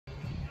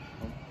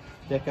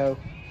Dicko,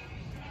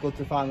 good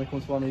to finally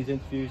come to one of these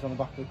interviews on the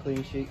back of a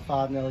clean sheet,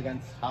 5-0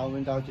 against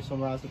Haughmond. How would you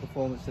summarise the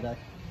performance today?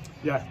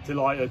 Yeah,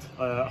 delighted.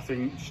 I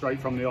think straight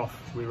from the off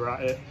we were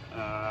at it.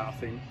 I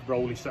think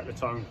Rowley set the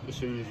tone as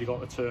soon as he got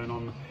the turn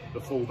on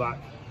the full-back.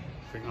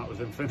 I think that was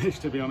him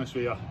finished, to be honest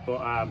with you.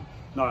 But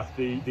no,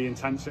 the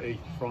intensity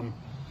from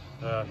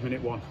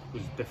minute one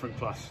was different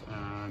class,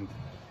 and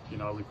you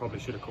know, we probably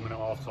should have come in at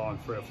half time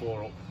 3 or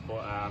 4 up.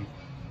 But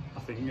I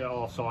think at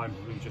half time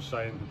we were just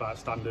saying about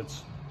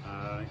standards,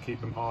 keep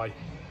them high,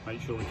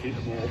 make sure we keep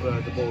the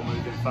ball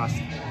moving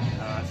fast.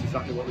 It's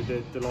exactly what we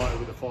did. Delighted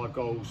with the 5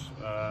 goals,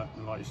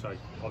 and like you say,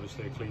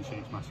 obviously a clean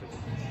sheet's massive.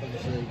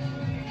 Obviously,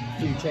 a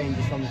few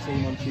changes from the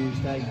team on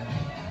Tuesday.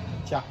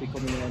 Chappie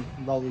coming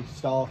in, Rowley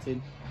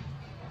starting.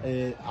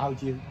 How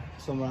do you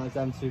summarise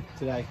them two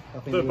today? I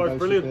think they're both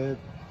brilliant. Superb.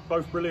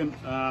 Both brilliant.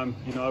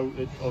 You know,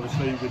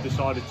 obviously we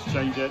decided to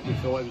change it. We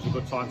thought it was a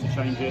good time to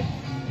change it.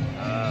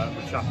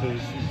 With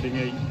Chappers and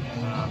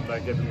Thingy, they're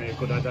giving me a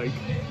good headache.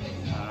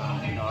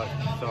 You know,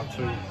 to have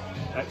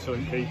 2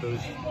 excellent keepers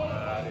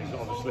is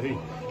obviously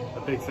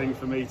a big thing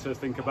for me to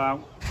think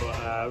about.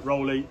 But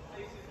Rowley,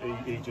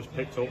 he just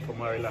picked up from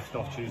where he left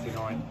off Tuesday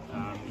night.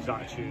 His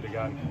attitude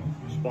again,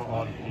 spot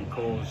on. He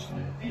caused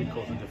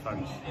the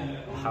defence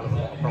a hell of a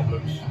lot of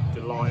problems.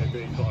 Delighted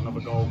that he's got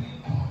another goal.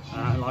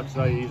 And like I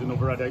say, he's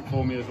another headache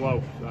for me as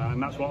well.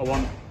 And that's what I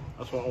want.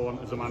 That's what I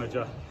want as a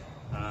manager.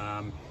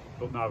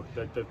 But no,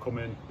 they've come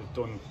in, they've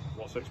done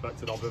what's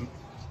expected of them,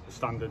 the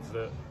standards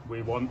that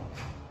we want.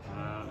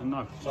 And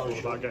no, it's all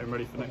about getting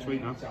ready for next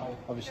week now.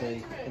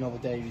 Obviously, another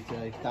Davey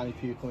today, Danny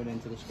Pugh coming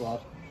into the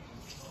squad.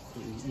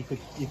 You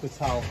could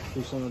tell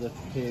through some of the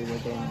period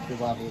games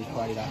the level he's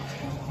played at.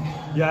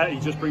 Yeah, he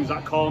just brings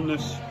that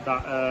calmness,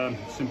 that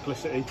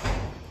simplicity.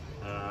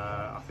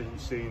 I think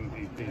you've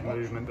seen his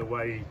movement, the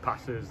way he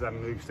passes,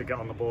 then moves to get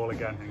on the ball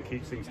again and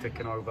keeps things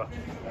ticking over.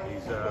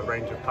 His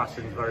range of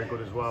passing is very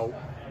good as well.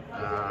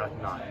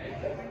 No,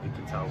 you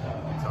can tell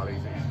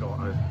he's got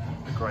a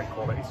great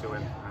quality to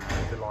him.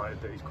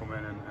 Delighted that he's come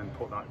in and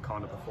put that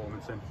kind of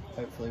performance in.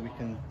 Hopefully we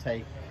can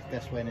take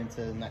this win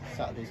into next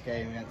Saturday's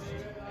game against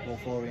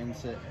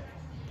Wolforians at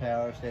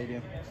PRO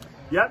Stadium.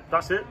 Yeah,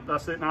 that's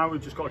it now.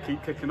 We've just got to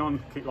keep kicking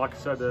on, like I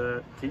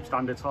said, keep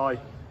standards high,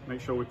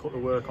 make sure we put the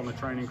work on the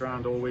training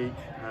ground all week.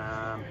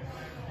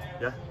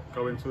 Yeah,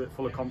 go into it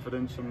full of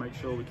confidence and make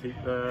sure we keep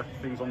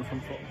things on the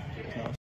front foot.